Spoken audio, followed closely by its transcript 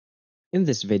In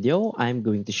this video, I'm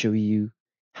going to show you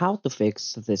how to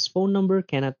fix this phone number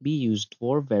cannot be used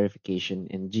for verification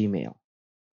in Gmail.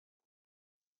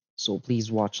 So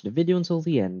please watch the video until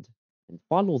the end and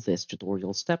follow this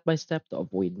tutorial step by step to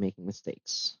avoid making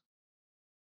mistakes.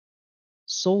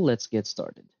 So let's get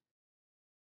started.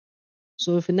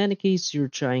 So if in any case you're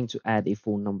trying to add a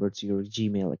phone number to your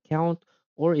Gmail account,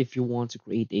 or if you want to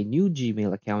create a new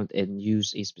Gmail account and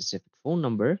use a specific phone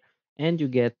number, and you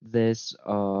get this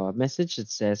message that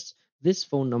says this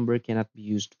phone number cannot be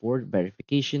used for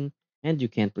verification and you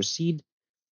can't proceed,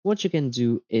 what you can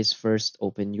do is first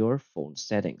open your phone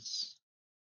settings.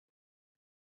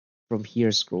 From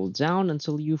here, scroll down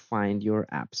until you find your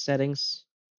app settings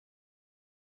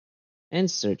and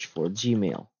search for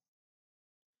Gmail.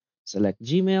 Select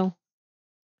Gmail,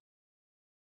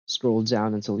 scroll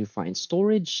down until you find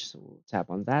storage, so tap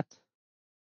on that.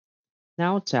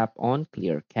 Now tap on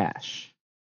Clear Cache.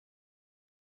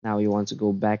 Now you want to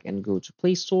go back and go to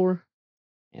Play Store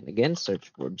and again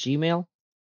search for Gmail.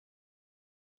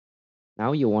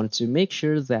 Now you want to make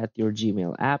sure that your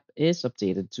Gmail app is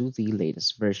updated to the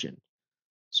latest version.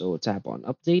 So tap on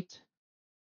Update.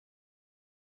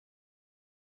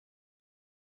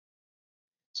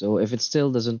 So if it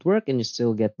still doesn't work and you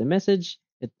still get the message,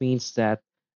 it means that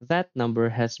that number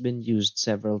has been used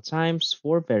several times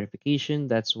for verification.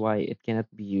 That's why it cannot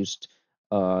be used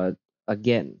uh,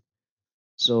 again.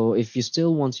 So if you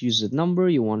still want to use the number,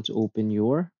 you want to open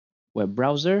your web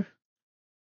browser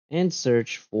and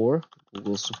search for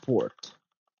Google Support.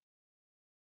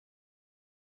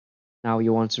 Now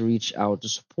you want to reach out to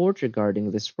support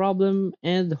regarding this problem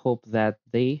and hope that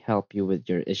they help you with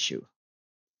your issue.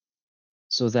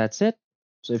 So that's it.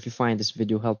 So if you find this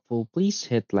video helpful, please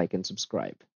hit like and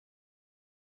subscribe.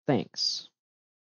 Thanks.